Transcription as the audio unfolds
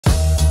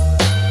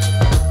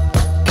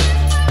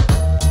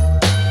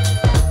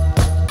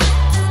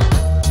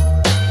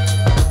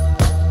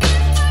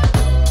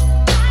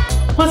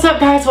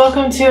guys,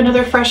 welcome to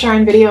another Fresh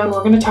Iron video, and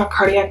we're going to talk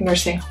cardiac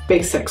nursing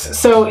basics.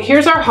 So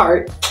here's our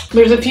heart.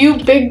 There's a few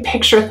big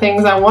picture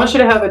things I want you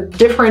to have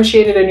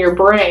differentiated in your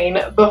brain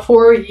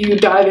before you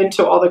dive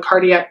into all the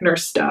cardiac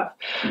nurse stuff.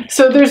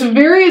 So there's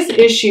various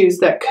issues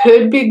that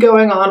could be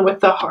going on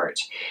with the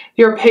heart.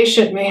 Your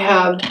patient may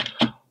have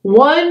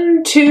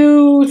 1,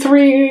 2,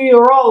 3,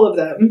 or all of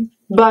them.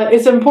 But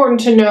it's important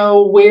to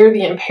know where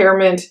the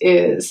impairment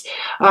is.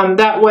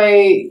 That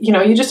way,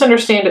 you just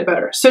understand it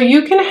better. So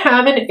you can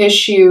have an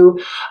issue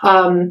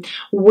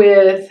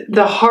with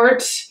the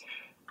heart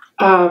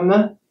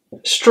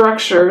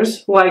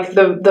structures, like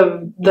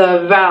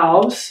the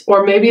valves,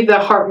 or maybe the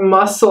heart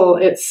muscle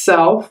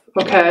itself.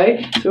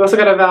 Okay, so we also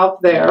got a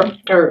valve there,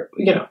 or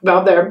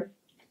valve there.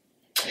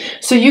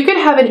 So you could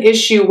have an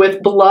issue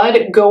with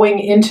blood going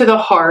into the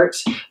heart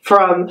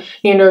from,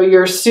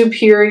 your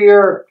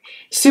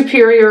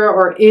superior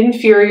or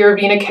inferior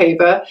vena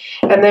cava,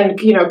 and then,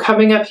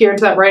 coming up here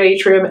into that right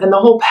atrium, and the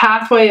whole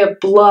pathway of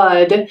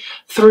blood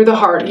through the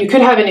heart. You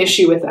could have an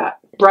issue with that,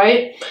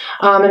 right?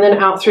 And then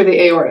out through the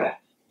aorta.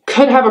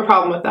 Could have a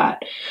problem with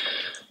that.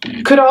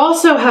 Could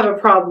also have a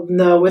problem,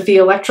 though, with the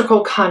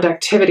electrical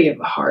conductivity of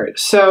the heart.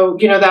 So,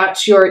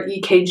 that's your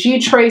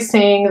EKG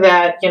tracing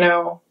that,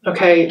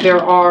 okay, there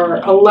are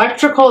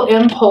electrical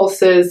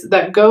impulses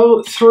that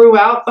go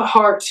throughout the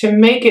heart to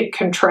make it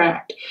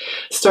contract.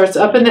 Starts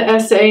up in the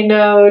SA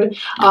node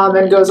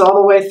and goes all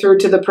the way through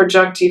to the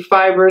projunctive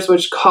fibers,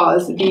 which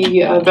cause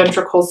the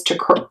ventricles to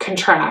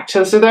contract.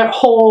 So that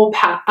whole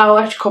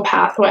electrical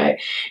pathway.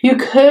 You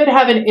could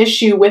have an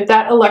issue with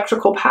that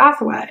electrical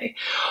pathway.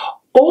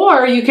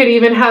 Or you could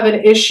even have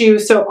an issue,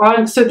 so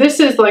this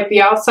is like the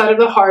outside of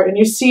the heart, and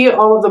you see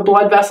all of the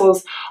blood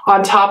vessels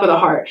on top of the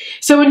heart.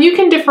 So when you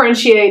can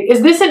differentiate,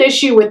 is this an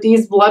issue with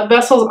these blood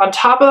vessels on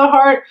top of the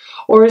heart,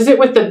 or is it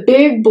with the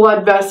big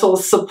blood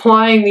vessels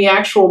supplying the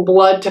actual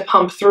blood to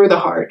pump through the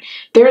heart?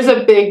 There's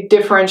a big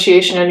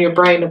differentiation in your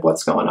brain of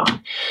what's going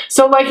on.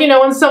 So like,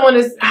 when someone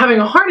is having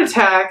a heart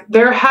attack,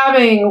 they're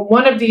having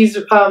one of these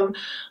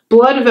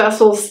blood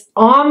vessels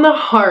on the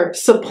heart,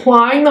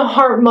 supplying the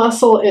heart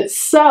muscle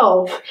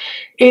itself,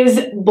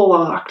 is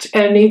blocked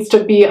and needs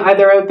to be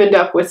either opened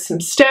up with some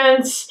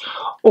stents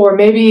or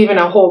maybe even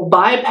a whole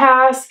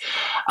bypass.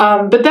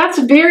 But that's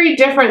very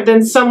different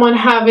than someone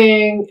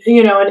having,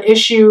 an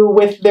issue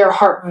with their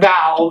heart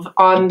valve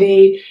on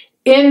the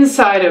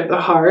inside of the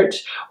heart,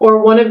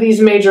 or one of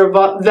these major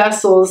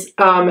vessels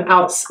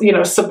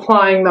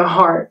supplying the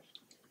heart.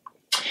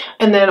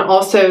 And then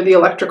also the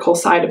electrical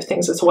side of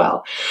things as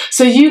well.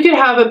 So you could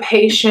have a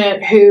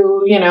patient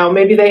who,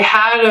 maybe they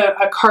had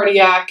a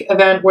cardiac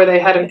event where they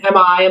had an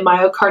MI, a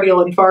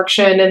myocardial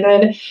infarction, and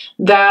then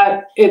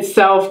that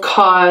itself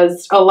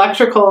caused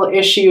electrical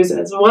issues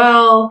as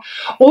well.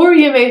 Or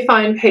you may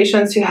find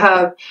patients who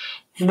have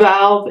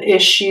valve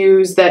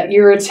issues that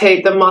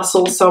irritate the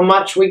muscle so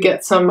much we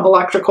get some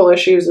electrical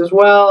issues as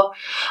well.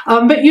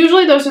 But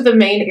usually those are the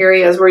main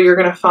areas where you're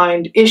going to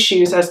find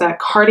issues as that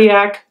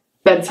cardiac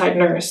bedside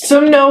nurse. So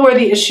know where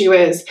the issue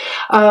is,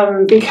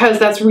 because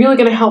that's really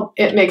going to help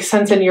it make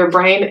sense in your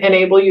brain,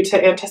 enable you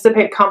to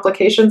anticipate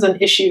complications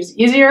and issues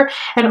easier,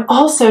 and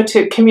also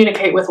to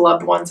communicate with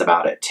loved ones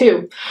about it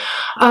too.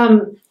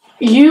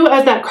 You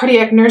as that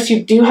cardiac nurse,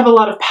 you do have a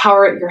lot of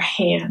power at your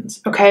hands,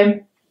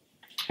 okay?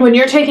 When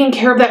you're taking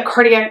care of that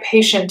cardiac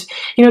patient,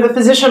 the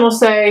physician will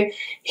say,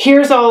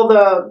 here's all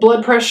the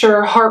blood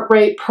pressure, heart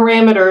rate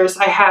parameters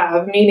I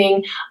have,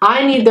 meaning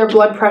I need their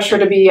blood pressure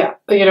to be,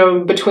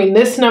 between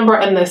this number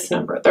and this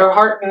number, their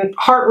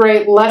heart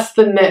rate less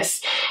than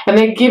this, and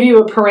they give you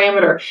a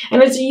parameter.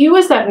 And it's you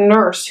as that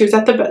nurse who's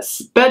at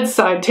the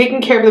bedside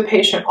taking care of the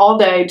patient all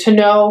day to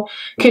know,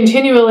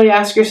 continually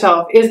ask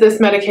yourself, is this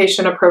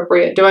medication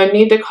appropriate? Do I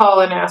need to call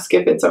and ask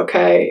if it's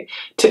okay,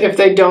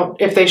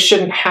 if they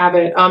shouldn't have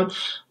it?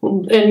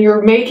 And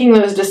you're making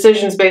those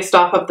decisions based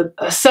off of the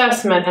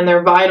assessment and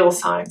their vital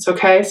signs,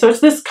 okay? So it's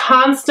this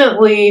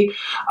constantly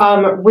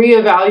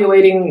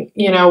reevaluating,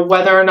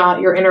 whether or not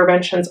your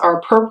interventions are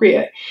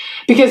appropriate.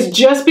 Because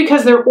just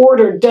because they're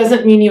ordered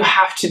doesn't mean you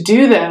have to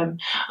do them.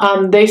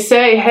 They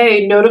say,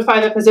 hey,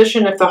 notify the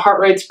physician if the heart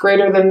rate's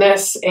greater than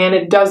this and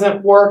it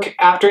doesn't work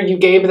after you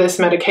gave this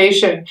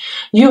medication.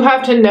 You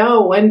have to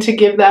know when to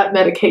give that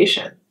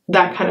medication.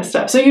 That kind of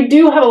stuff. So you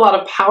do have a lot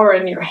of power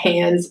in your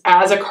hands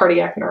as a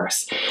cardiac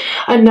nurse.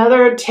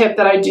 Another tip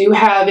that I do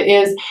have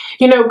is,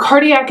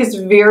 cardiac is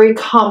very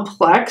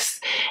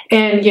complex.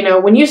 And,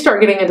 when you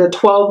start getting into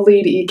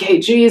 12-lead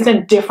EKGs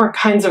and different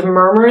kinds of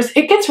murmurs,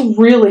 it gets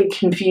really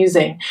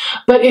confusing.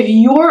 But if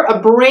you're a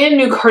brand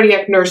new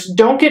cardiac nurse,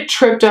 don't get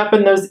tripped up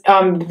in those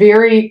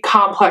very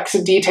complex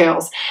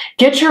details.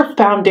 Get your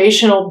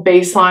foundational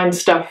baseline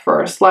stuff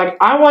first. Like,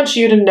 I want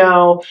you to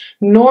know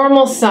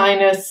normal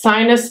sinus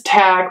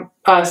tach,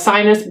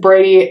 sinus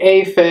Brady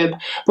AFib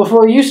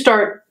before you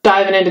start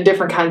diving into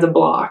different kinds of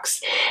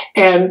blocks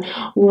and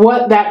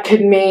what that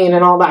could mean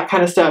and all that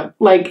kind of stuff.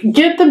 Like,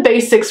 get the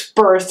basics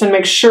first and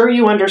make sure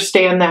you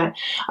understand that.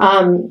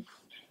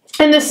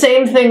 And the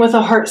same thing with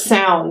the heart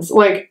sounds.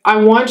 Like, I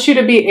want you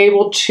to be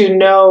able to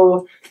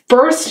know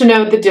first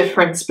know the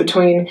difference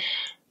between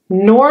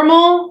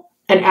normal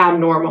and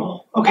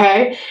abnormal,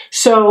 okay?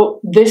 So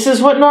this is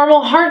what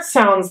normal heart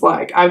sounds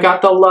like. I've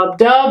got the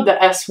lub-dub, the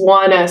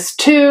S1,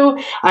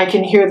 S2. I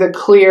can hear the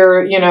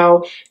clear, you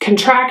know,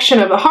 contraction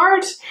of the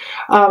heart,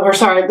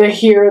 I can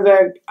hear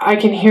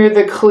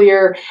the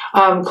clear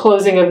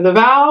closing of the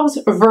valves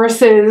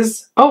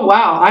versus, oh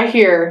wow, I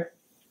hear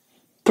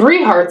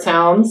 3 heart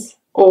sounds,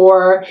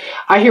 or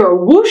I hear a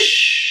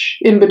whoosh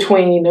in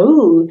between.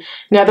 Ooh,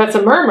 now that's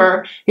a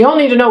murmur. You don't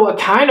need to know what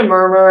kind of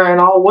murmur and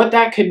all what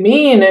that could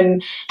mean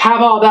and have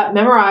all that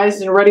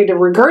memorized and ready to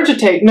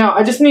regurgitate. No,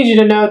 I just need you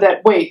to know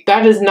that, wait,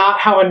 that is not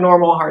how a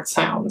normal heart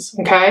sounds,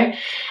 okay?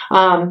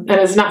 And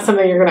it's not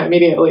something you're going to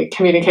immediately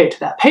communicate to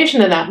that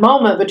patient in that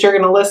moment, but you're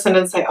going to listen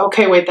and say,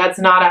 okay, wait, that's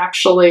not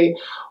actually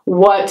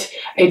what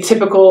a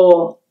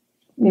typical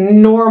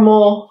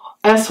normal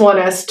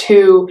S1,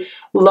 S2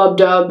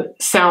 lub-dub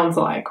sounds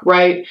like,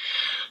 right?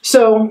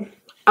 So,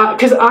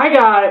 because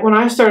when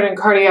I started in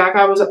cardiac,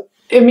 I was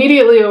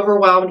immediately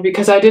overwhelmed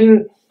because I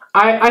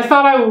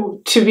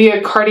thought to be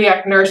a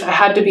cardiac nurse, I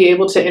had to be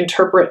able to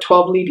interpret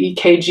 12-lead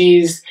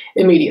EKGs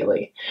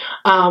immediately.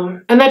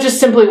 And that just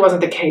simply wasn't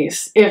the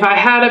case. If I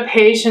had a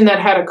patient that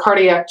had a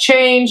cardiac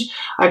change,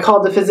 I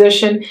called the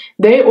physician,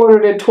 they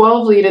ordered a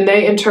 12-lead and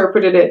they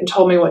interpreted it and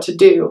told me what to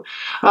do.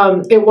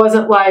 It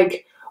wasn't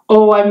like,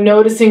 oh, I'm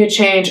noticing a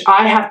change,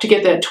 I have to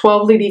get that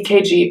 12-lead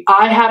EKG,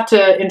 I have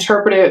to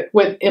interpret it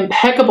with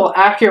impeccable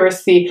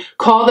accuracy,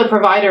 call the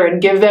provider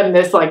and give them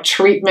this like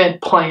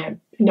treatment plan.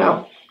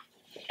 No.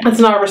 It's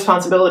not our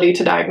responsibility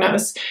to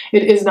diagnose.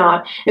 It is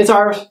not. It's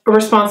our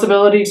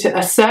responsibility to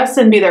assess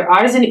and be their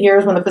eyes and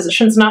ears when the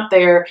physician's not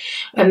there,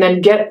 and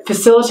then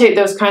facilitate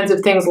those kinds of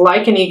things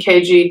like an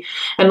EKG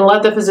and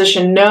let the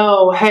physician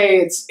know,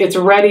 hey, it's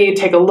ready,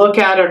 take a look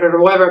at it,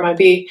 or whatever it might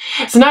be.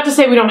 It's not to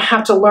say we don't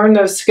have to learn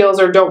those skills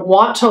or don't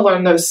want to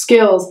learn those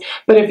skills,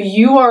 but if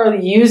you are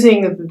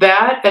using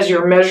that as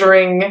your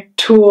measuring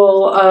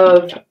tool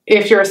of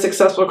if you're a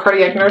successful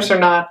cardiac nurse or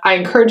not, I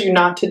encourage you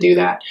not to do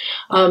that.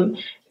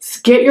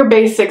 Get your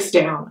basics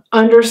down.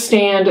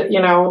 Understand,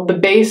 you know, the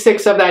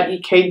basics of that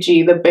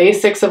EKG, the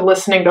basics of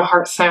listening to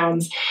heart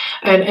sounds,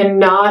 and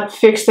not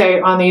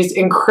fixate on these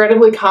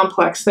incredibly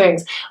complex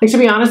things. Like, to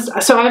be honest,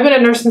 so I've been a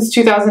nurse since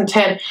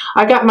 2010.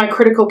 I got my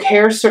critical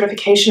care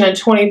certification in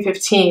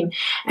 2015.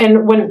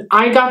 And when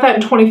I got that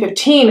in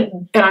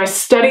 2015 and I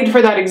studied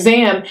for that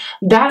exam,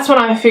 that's when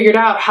I figured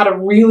out how to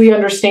really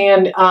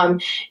understand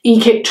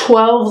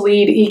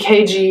 12-lead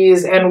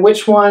EKGs and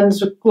which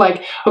ones,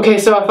 like, okay,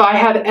 so if I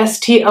had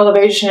ST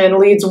elevation in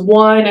leads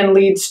 1 and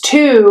leads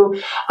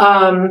 2,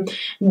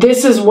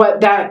 this is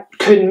what that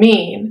could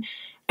mean.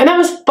 And that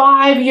was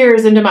 5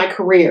 years into my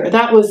career.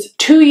 That was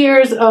 2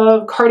 years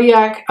of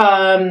cardiac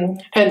and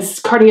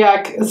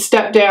cardiac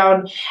step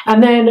down,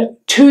 and then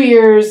 3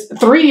 years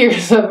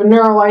of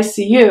neuro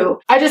ICU.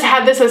 I just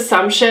had this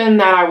assumption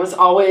that I was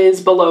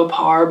always below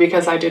par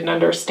because I didn't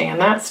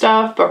understand that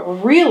stuff, but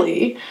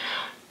really,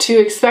 to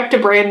expect a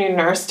brand new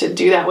nurse to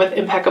do that with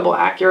impeccable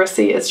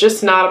accuracy, it's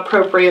just not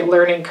appropriate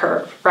learning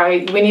curve,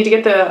 right? We need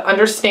to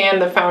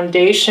understand the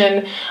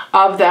foundation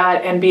of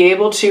that and be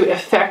able to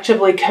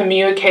effectively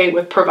communicate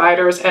with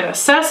providers and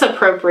assess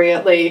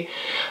appropriately,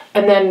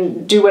 and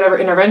then do whatever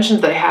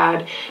interventions they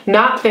had,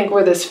 not think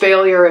we're this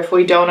failure if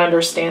we don't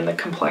understand the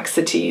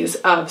complexities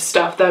of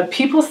stuff that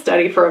people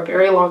study for a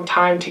very long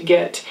time to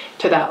get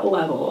to that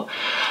level.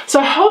 So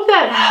I hope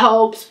that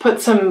helps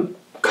put some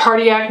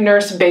cardiac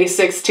nurse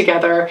basics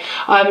together.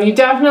 You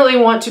definitely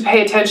want to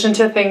pay attention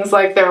to things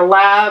like their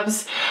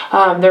labs,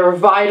 their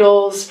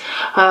vitals,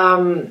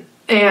 and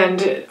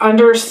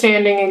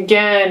understanding,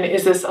 again,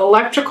 is this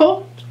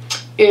electrical?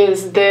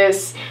 Is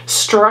this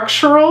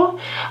structural?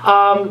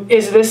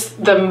 Is this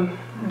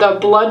the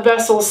blood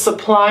vessels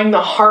supplying the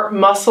heart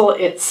muscle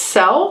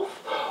itself?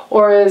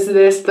 Or is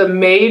this the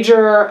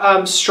major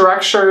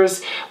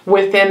structures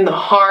within the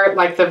heart,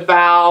 like the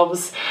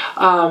valves,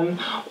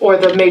 or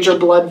the major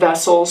blood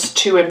vessels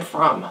to and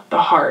from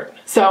the heart?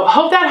 So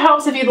hope that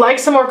helps. If you'd like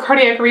some more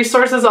cardiac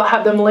resources, I'll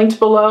have them linked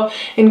below,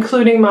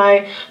 including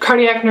my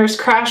cardiac nurse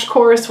crash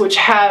course, which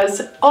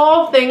has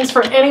all things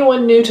for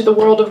anyone new to the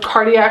world of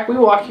cardiac. We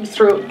walk you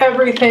through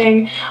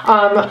everything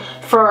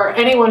for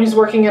anyone who's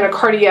working in a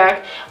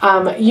cardiac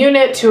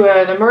unit, to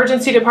an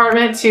emergency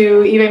department,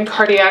 to even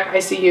cardiac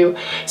ICU.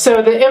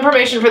 So the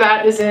information for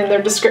that is in the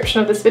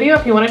description of this video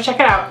if you want to check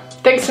it out.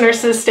 Thanks,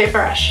 nurses. Stay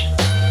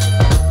fresh.